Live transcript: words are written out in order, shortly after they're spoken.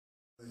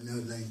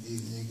like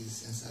these niggas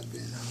since I've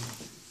been home.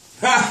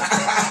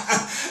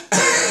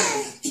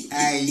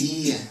 Hey,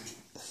 yeah.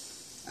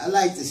 I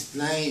like to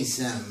explain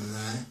something,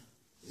 man.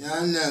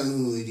 Y'all know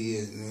who it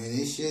is, man.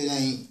 This shit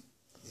ain't,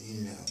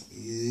 you know, it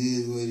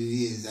is what it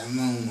is. I'm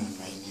on one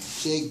right now.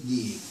 Check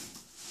this.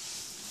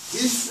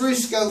 This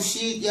Frisco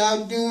shit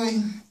y'all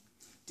doing,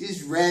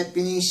 this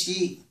rapping and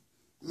shit,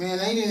 man,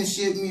 they done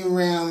shipped me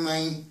around,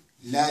 man.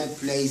 A lot of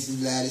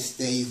places, a lot of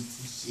states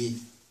and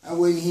shit. I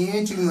wasn't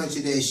hearing too much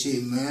of that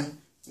shit, man.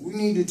 We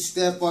need to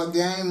step our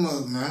game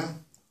up,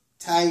 man.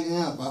 Tighten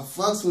up. I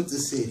fucks with the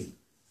city.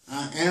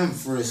 I am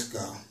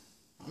Frisco.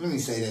 Let me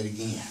say that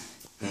again.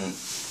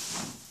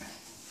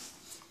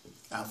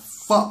 I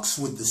fucks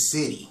with the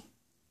city.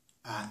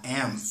 I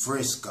am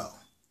Frisco.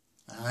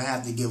 I don't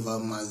have to give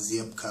up my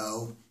zip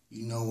code.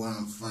 You know where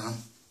I'm from.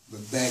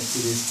 But back to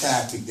this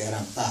topic that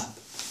I'm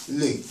popping.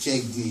 Look,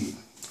 check this.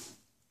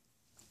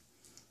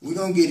 We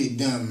gonna get it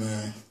done,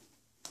 man.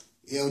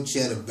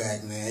 Chedda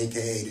back, man,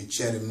 a.k.a. the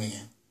Chedda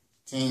Man.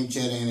 Team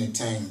Chedda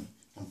Entertainment.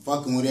 I'm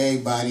fucking with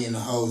everybody in the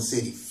whole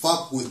city.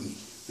 Fuck with me.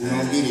 We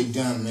gonna get it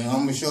done, man.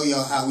 I'm gonna show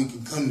y'all how we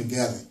can come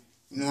together.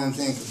 You know what I'm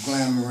saying?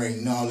 Conglomerate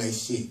and all that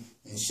shit.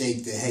 And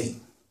shake the hate.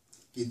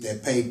 Get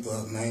that paper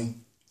up,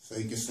 man. So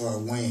you can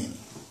start weighing it.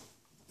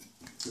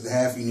 Cause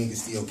half you niggas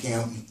still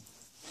counting.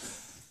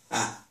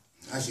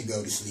 I should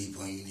go to sleep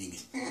on you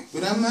niggas.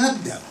 But I'm up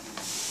though.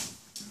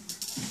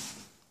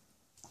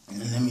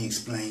 And let me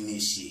explain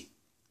this shit.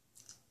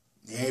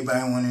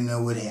 Everybody want to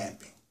know what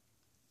happened.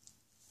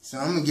 So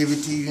I'm going to give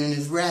it to you in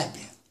this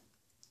rapping.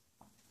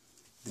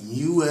 Them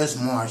U.S.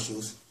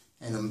 Marshals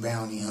and them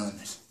bounty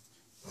hunters.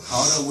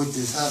 Caught up with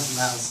this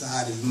hustler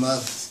outside his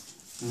mother's.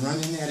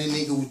 Running at a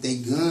nigga with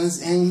their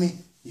guns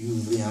aiming.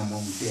 Usually I'm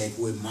on deck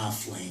with my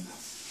flamer.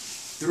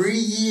 3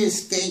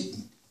 years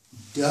skating,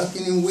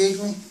 ducking and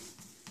wiggling.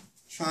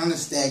 Trying to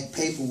stack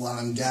paper while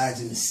I'm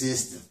dodging the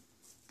system.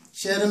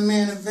 Chedda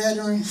Man, a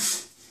veteran.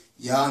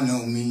 Y'all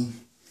know me.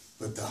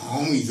 But the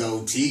homies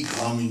OT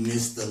call me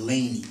Mr.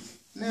 Leany.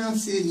 Now I'm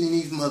sitting in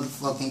these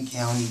motherfucking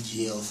county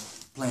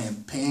jails,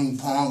 playing ping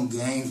pong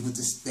games with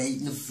the state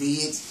and the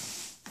feds,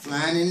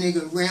 flying a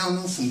nigga around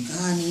on some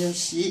Kanye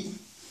shit,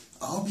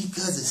 all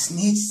because a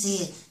snitch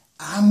said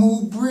I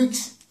move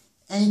bricks.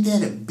 Ain't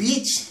that a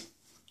bitch?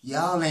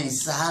 Y'all ain't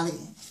solid.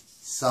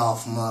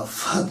 Soft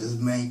motherfuckers,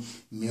 man.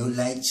 Milk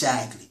like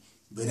chocolate.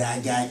 But I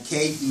got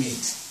cake mix.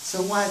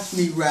 So watch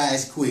me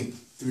rise quick.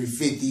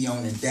 350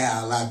 on the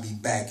dial, I'll be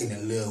back in a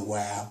little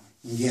while.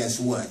 And guess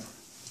what?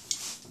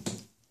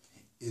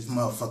 It's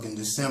motherfucking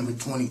December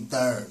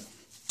 23rd,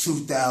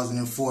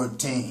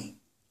 2014.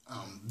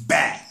 I'm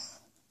back.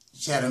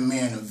 Chedda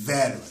Man, a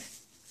veteran,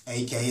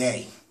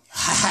 a.k.a.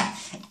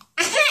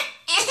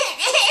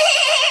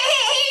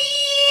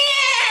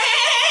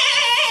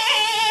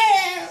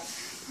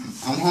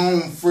 I'm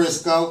home,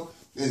 Frisco.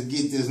 Let's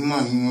get this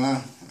money,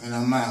 man. And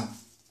I'm out.